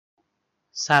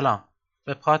سلام،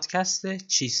 به پادکست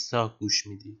چیستا گوش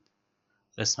میدید.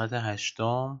 قسمت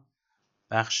هشتم،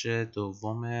 بخش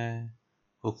دوم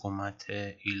حکومت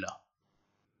ایلام.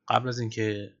 قبل از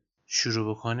اینکه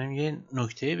شروع بکنیم یه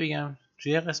نکته بگم.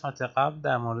 توی قسمت قبل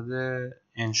در مورد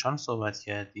انشان صحبت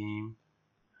کردیم.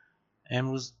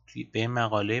 امروز به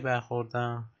مقاله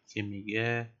برخوردم که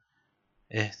میگه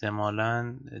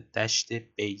احتمالاً دشت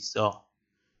بیضا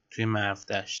توی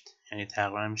مرودشت، یعنی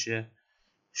تقریبا میشه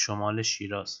شمال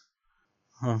شیراز،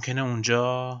 ممکنه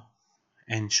اونجا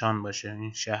انشان باشه.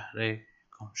 این شهر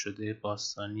گم شده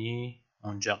باستانی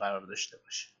اونجا قرار داشته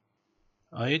باشه.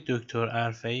 آقای دکتر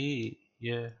عرفایی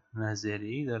یه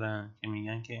نظریه‌ای دارن که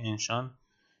میگن که انشان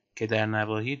که در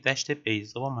نواحی دشت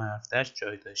بیضا و مرودشت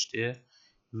جای داشته،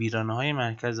 ویرانه‌های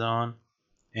مرکز آن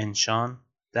انشان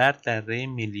در دره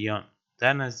میلیان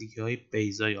در نزدیکی‌های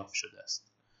بیضا یافت شده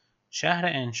است. شهر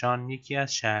انشان یکی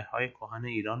از شهرهای کهن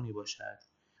ایران میباشد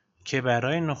که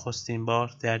برای نخستین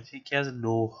بار در یکی از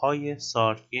لوح‌های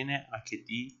سارگین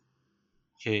اکدی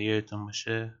که یادتون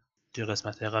باشه توی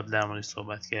قسمت قبل در موردش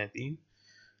صحبت کردیم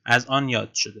از آن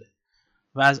یاد شده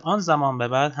و از آن زمان به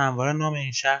بعد همواره نام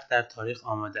این شهر در تاریخ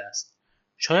آمده است.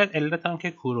 شاید علت آن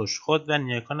که کوروش خود و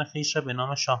نیاکان خویش را به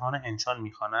نام شاهان انشان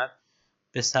می‌خواند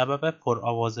به سبب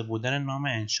پرآوازه بودن نام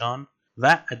انشان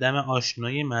و عدم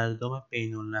آشنایی مردم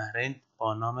بین النهرین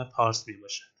با نام پارس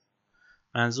میباشد.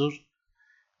 منظور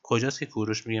کجاست که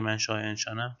کوروش میگه من شاه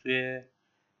انشانم؟ توی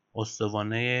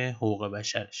استوانه حقوق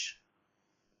بشرش.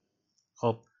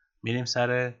 خب میریم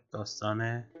سر داستان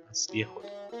اصلی خود.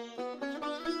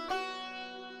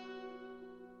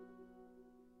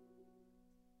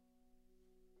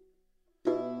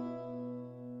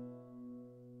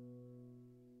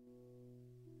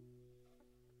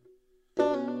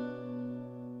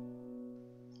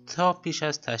 تا پیش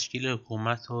از تشکیل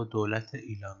حکومت و دولت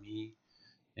ایلامی،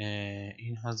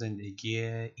 اینها زندگی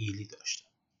ایلی داشتن.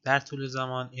 در طول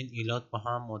زمان این ایلات با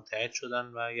هم متحد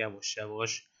شدن و یواش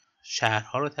یواش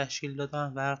شهرها رو تشکیل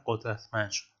دادن و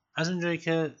قدرتمند شدن. از اونجایی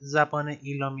که زبان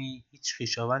ایلامی هیچ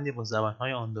خویشاوندی با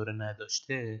زبانهای آن دوره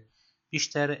نداشته،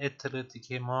 بیشتر اطلاعاتی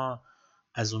که ما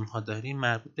از اونها داریم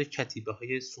مربوط به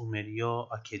کتیبه‌های سومری و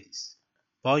آکدی است.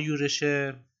 با یورش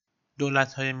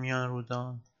دولت‌های میان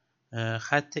رودان،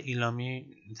 خط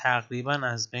ایلامی تقریبا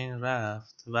از بین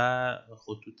رفت و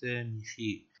خطوط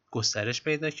میخی گسترش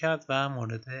پیدا کرد و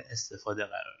مورد استفاده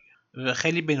قرار گرفت.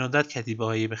 خیلی به ندرت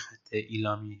کتیبه‌هایی به خط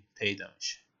ایلامی پیدا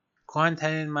میشه.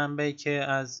 کهن‌ترین منبعی که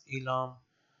از ایلام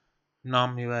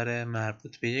نام میبره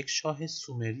مربوط به یک شاه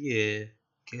سومریه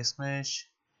که اسمش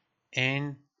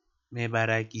ان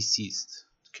مبرگیسی است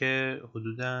که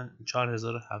حدوداً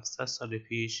 4700 سال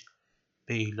پیش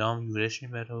به ایلام یورش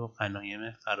میبره و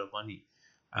غنایم فراوانی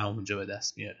اونجا به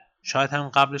دست میاره. شاید هم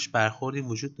قبلش برخوردی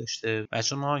وجود داشته و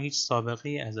چون ما هیچ سابقه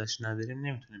ای ازش نداریم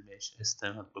نمیتونیم بهش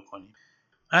استناد بکنیم.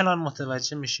 الان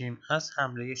متوجه میشیم از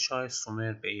حمله شاه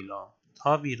سومر به ایلام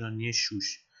تا ویرانی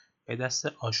شوش به دست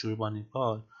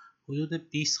آشوربانیپال حدود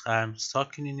 20 قرن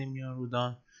ساکنین میان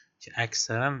رودان که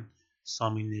اکثرا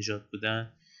سامی نژاد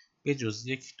بودن، به جز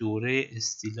یک دوره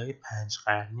استیلای 5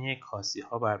 قرنی کاسی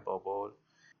ها بر بابل،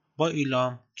 با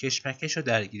ایلام کشمکش و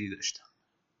درگیری داشتن.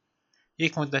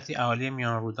 یک مدتی اهالی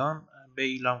میان رودان به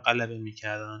ایلام غلبه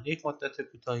میکردن، یک مدت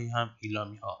کوتاهی هم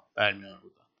ایلامی ها بر میان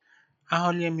رودان.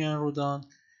 اهالی میان رودان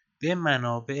به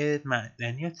منابع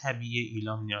معدنی و طبیعی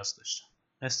ایلام نیاز داشتن،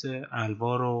 مثل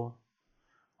الوار و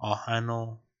آهن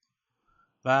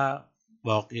و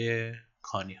باقی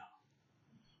کانی ها.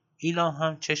 ایلام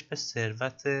هم چشم به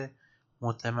ثروت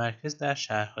متمرکز در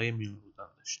شهرهای میان رودان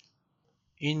داشت.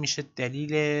 این میشه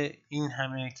دلیل این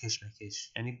همه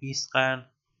کشمکش، یعنی 20 قرن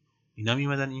اینا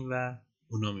میمدن این و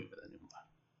اونا میمدن این و.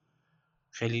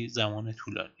 خیلی زمان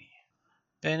طولانیه.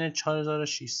 بین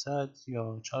 4600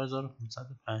 یا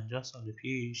 4550 سال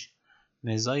پیش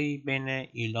نزاعی بین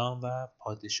ایلام و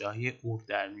پادشاهی اور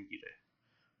در میگیره.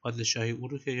 پادشاهی اور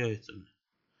رو که یادتونه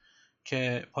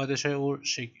که پادشاهی اور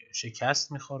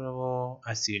شکست میخوره و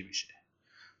اسیر میشه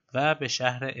و به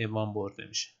شهر اوان برده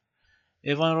میشه.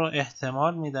 اوان رو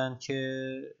احتمال میدن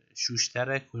که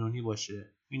شوشتر کنونی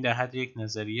باشه. این در حد یک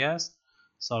نظریه است،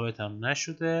 ثابت هم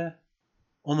نشده.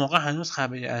 اون موقع هنوز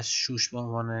خبری از شوش به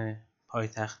عنوان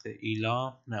پایتخت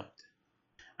ایلام نبوده.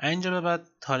 اینجا به بعد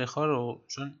تاریخ ها رو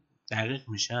چون دقیق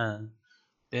میشن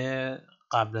به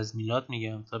قبل از میلاد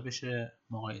میگم تا بشه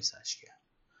مقایسهش کرد.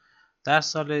 در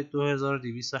سال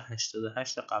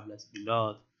 2288 قبل از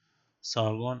میلاد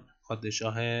سارگون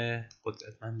پادشاه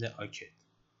قدرتمند آکد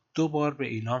 2 بار به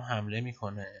ایلام حمله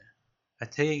میکنه و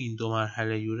طی این 2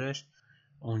 مرحله یورش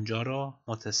اونجا رو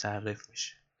متصرف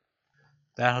میشه.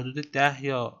 در حدود 10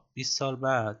 یا 20 سال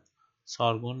بعد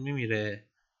سارگون میمیره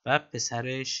و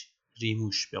پسرش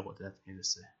ریموش به قدرت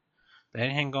میرسه. در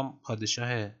این هنگام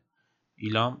پادشاه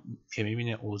ایلام که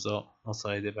میبینه اوضاع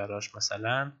مساعده براش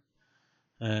مثلا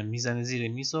میزنه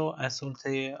زیر میز و از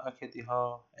سلطه آکدی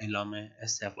ها اعلام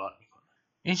استقلال میکنه.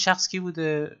 این شخص کی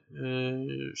بوده؟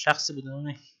 شخصی بوده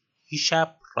نام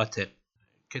هشتم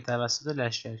که توسط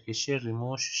لشکرکشی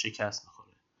ریموش شکست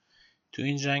میخوره. تو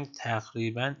این جنگ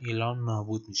تقریبا ایلام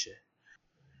نابود میشه.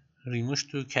 ریموش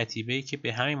تو کتیبه‌ای که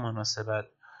به همین مناسبت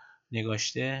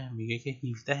نگاشته میگه که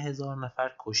 17,000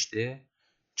 نفر کشته،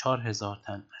 4,000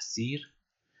 تن اسیر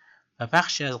و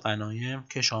بخشی از غنایم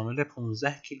که شامل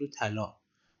 15 کیلو طلا،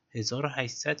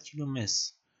 1800 کیلو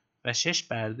مس و 6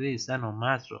 برده زن و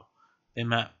مرد را به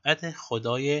معبد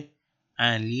خدای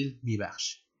انلیل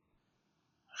میبخشه.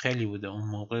 خیلی بوده اون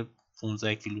موقع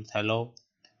 15 کیلو طلا،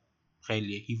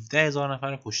 خیلیه. 17,000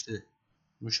 نفر کشته.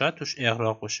 شاید توش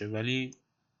اغراق باشه ولی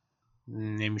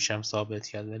نمیشم ثابت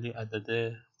کرد، ولی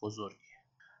عدد بزرگی.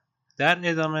 در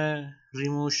ادامه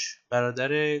ریموش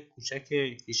برادر کوچک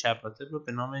هشتم رو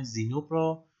به نام زینوب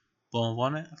رو به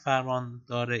عنوان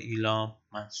فرماندار ایلام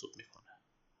منصوب میکنه.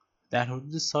 در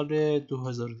حدود سال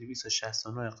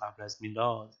 2269 قبل از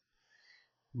میلاد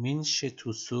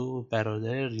مینشتوسو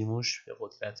برادر ریموش به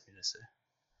قدرت میرسه.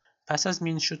 پس از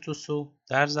مینشتوسو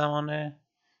در زمان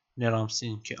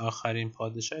نرامسین که آخرین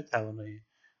پادشاه توانای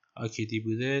آکدی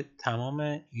بوده،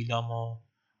 تمام ایلام و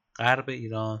غرب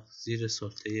ایران زیر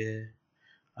سلطه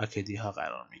آکدی ها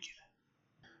قرار میگیره.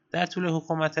 در طول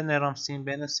حکومت نرامسین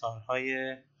بین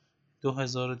سالهای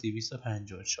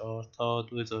 2254 تا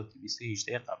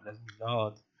 2218 قبل از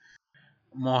میلاد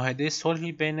معاهده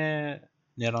صلحی بین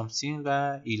نرامسین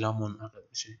و ایلام منعقد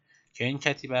میشه که این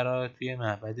کتیبه را توی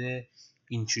معبد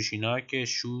اینچوشیناک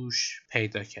شوش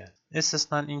پیدا کرد.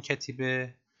 استثناً این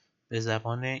کتیبه به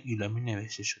زبان ایلامی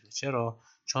نوشته شده. چرا؟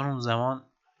 چون اون زمان،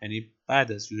 یعنی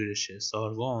بعد از یورش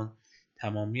سارگون،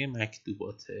 تمامی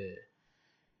مکتوبات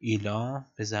ایلام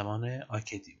به زبان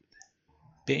آکدی بوده.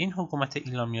 به این حکومت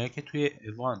ایلامی‌ها که توی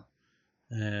اوان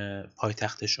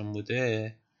پایتختشون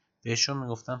بوده بهشون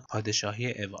میگفتن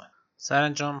پادشاهی اوان.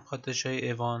 سرانجام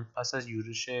پادشاهی اوان پس از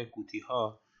یورش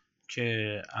گوتی‌ها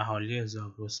که اهالی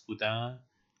زاگرس بودن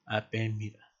از بین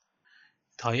میرن.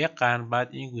 تا یک قرن بعد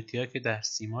این گوتی‌ها که در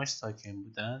سیماش ساکن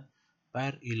بودن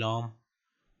بر ایلام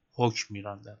حکم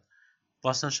می‌راندن.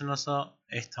 باستانشناسا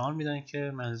احتمال میدن که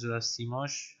منظور از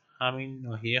سیماش همین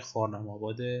ناحیه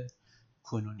خرم‌آباد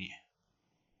کنونیه.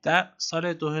 در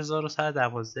سال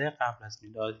 2112 قبل از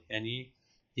میلاد، یعنی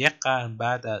یک قرن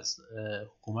بعد از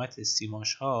حکومت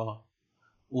سیماش ها،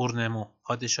 اورنمو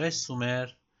پادشاه سومر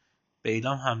به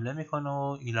ایلام حمله میکنه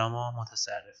و ایلام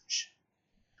متصرف میشه.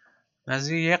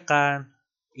 نزدیک یک قرن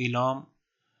ایلام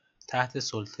تحت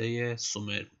سلطه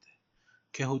سومر بوده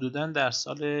که حدوداً در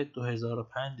سال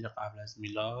 2005 قبل از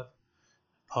میلاد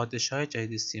پادشاه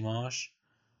جدید سیماش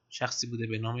شخصی بوده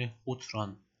به نام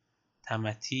هوتران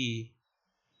تمتی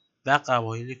و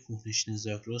قبایل کوهنشین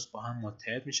زاگرس با هم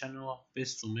متحد میشن و به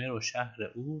سومر و شهر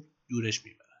اور یورش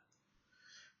میبرن.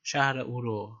 شهر اور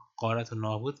رو غارت و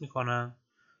نابود میکنن،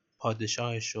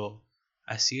 پادشاهش رو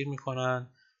اسیر میکنن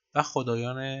و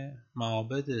خدایان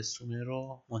معابد سومر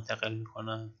رو منتقل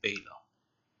میکنن به ایلام.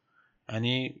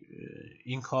 یعنی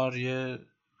این کار یه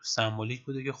سمبولیک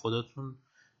بوده که خداتون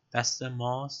دست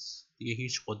ماست، دیگه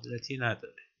هیچ قدرتی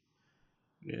نداره.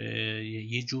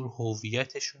 یه جور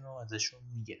هویتشون رو ازشون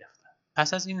میگرفتن.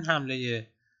 پس از این حمله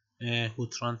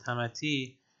هوتران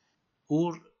تمتی،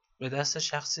 اور به دست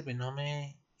شخصی به نام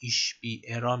ایشبی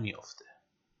ارا میافته.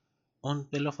 اون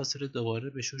بلافاصله دوباره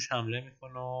به شوش حمله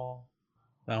میکنه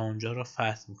و اونجا رو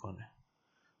فتح میکنه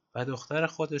و دختر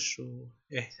خودش رو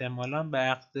احتمالاً به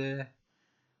عقد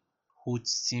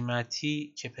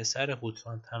هوتسیمتی که پسر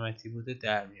هوتران تمتی بوده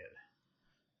در میاره.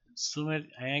 سومر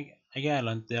اگه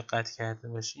الان دقت کرده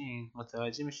باشین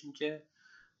متوجه میشین که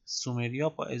سومریا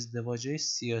با ازدواج‌های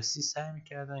سیاسی سعی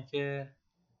میکردن که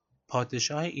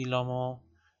پادشاه ایلامو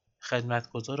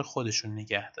خدمتگزار خودشون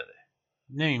نگه داره.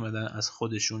 نمیمدن از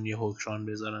خودشون یه حکمران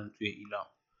بذارن توی ایلام.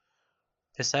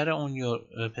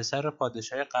 پسر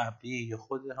پادشاه قبلی یا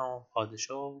خود همون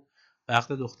پادشاه به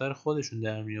عقد دختر خودشون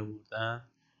در می آوردن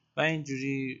و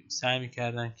اینجوری سعی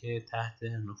میکردن که تحت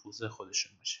نفوذ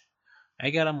خودشون باشه.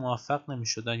 اگر هم موفق نمی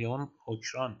شدن یا اون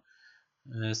حکمران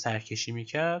سرکشی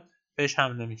میکرد بهش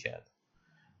حمله میکرد.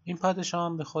 این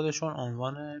پادشاهان به خودشون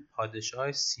عنوان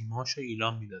پادشاه سیماش و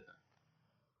ایلام میدادن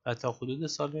و تا حدود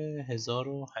سال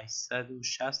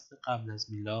 1860 قبل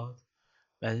از میلاد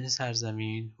بر این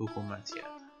سرزمین حکومت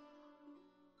کرد.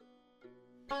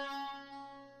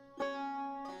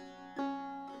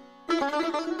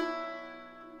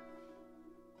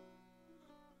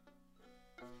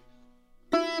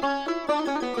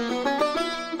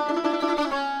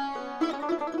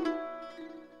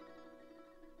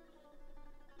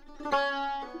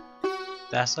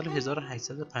 در سال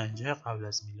 1850 قبل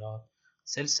از میلاد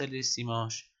سلسله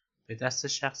سیماش به دست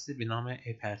شخصی به نام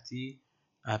اپرتی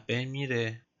از بین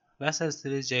میره و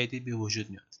سلسله جدیدی به وجود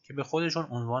میاد که به خودشون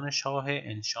عنوان شاه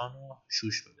انشان و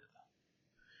شوش بده.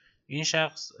 این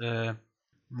شخص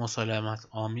مسالمت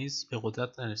آمیز به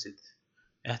قدرت نرسید.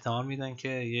 احتمال میدن که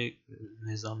یک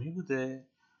نظامی بوده،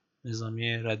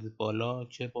 نظامی رد بالا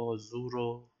که با زور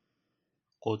و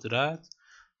قدرت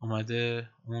اومده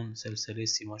اون سلسله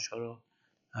سیماشا رو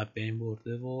از بین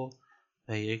برده و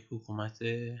یک حکومت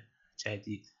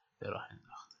جدید به راه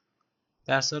انداخته.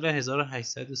 در سال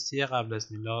 1830 قبل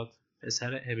از میلاد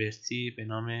پسر ابرتی به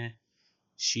نام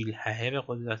شیلهه به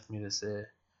قدرت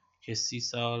میرسه که 30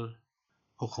 سال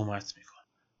حکومت میکنه.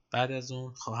 بعد از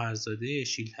اون خواهرزاده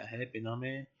شیلهه به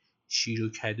نام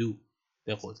شیروکدو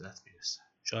به قدرت میرسه،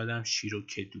 شاید هم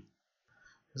شیروکدو.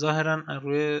 ظاهرا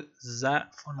روی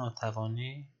ضعف و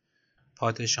ناتوانی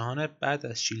پادشاهان بعد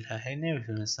از شیلهه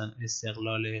نمیتونستن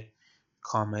استقلال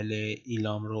کامل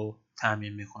ایلام رو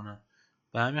تامین میکنن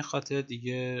و همین خاطر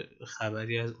دیگه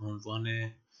خبری از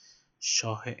عنوان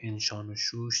شاه انشان و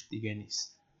شوش دیگه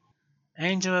نیست.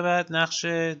 اینجا به بعد نقش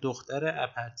دختر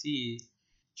اپرتی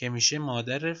که میشه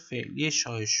مادر فعلی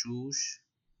شاه شوش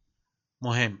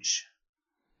مهم میشه.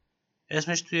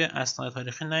 اسمش توی اسناد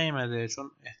تاریخی نیومده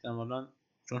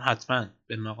چون حتما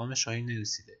به مقام شاهی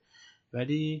نرسیده،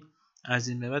 ولی از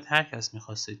این به بعد هر کس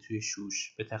میخواسته توی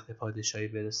شوش به تخت پادشاهی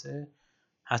برسه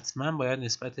حتما باید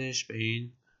نسبتش به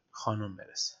این خانم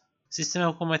برسه. سیستم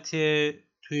حکومتی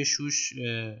توی شوش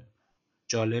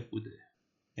جالب بوده،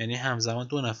 یعنی همزمان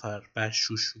 2 نفر بر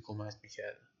شوش حکومت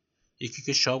میکردن، یکی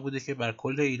که شاه بوده که بر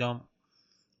کل ایلام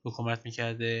حکومت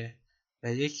میکرده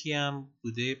و یکی هم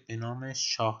بوده به نام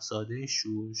شاهزاده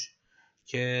شوش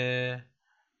که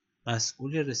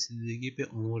مسئول رسیدگی به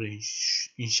امور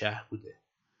این شهر بوده.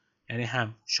 یعنی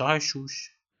هم شاه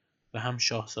شوش و هم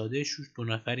شاهزاده شوش 2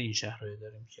 نفر این شهر رو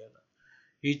اداره میکردن.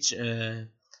 هیچ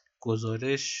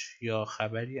گزارش یا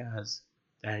خبری از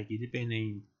درگیری بین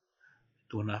این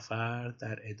 2 نفر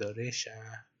در اداره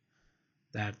شهر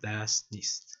در دست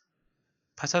نیست.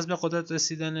 پس از به قدرت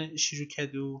رسیدن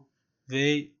شیروکدو،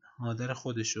 وی مادر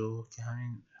خودشو که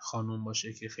همین خانوم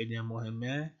باشه که خیلی هم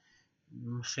مهمه،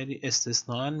 خیلی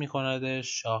استثناء میکند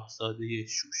شاهزاده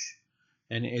شوش،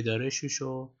 یعنی اداره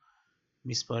شوشو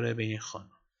میسپاره به این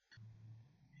خانوم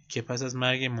که پس از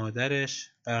مرگ مادرش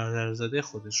برادرزاده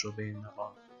خودش رو به این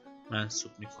مقام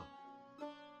منصوب میکنه.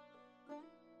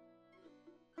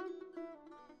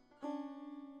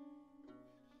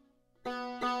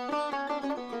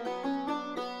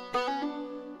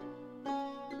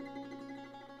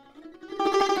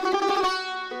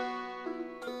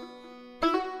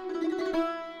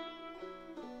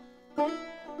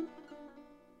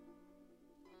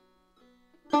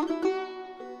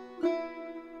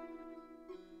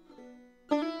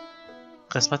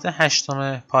 قسمت 8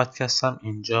 پادکستم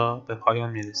اینجا به پایان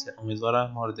میرسه.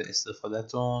 امیدوارم مورد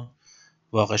استفادهتون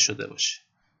واقع شده باشه.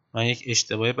 من یک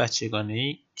اشتباه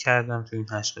بچگانه‌ای کردم تو این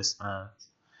 8 قسمت.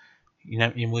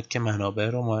 اینم این بود که منابع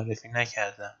رو معرفی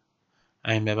نکردم.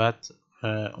 این به بعد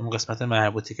اون قسمت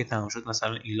مربوطی که تموم شد،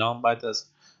 مثلا ایلام، بعد از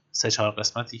 3-4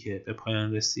 قسمتی که به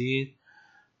پایان رسید،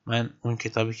 من اون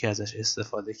کتابی که ازش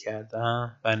استفاده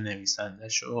کردم و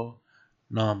نویسندش رو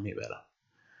نام میبرم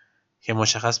که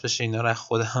مشخص بشه اینا رو از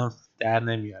خودم در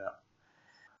نمیارم.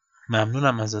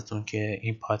 ممنونم ازتون که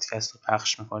این پادکست رو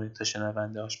پخش میکنید تا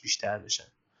شنونده هاش بیشتر بشن.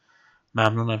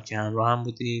 ممنونم که همراه هم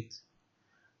بودید.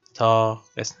 تا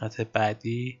قسمت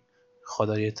بعدی،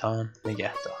 خدایتان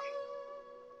نگهدار.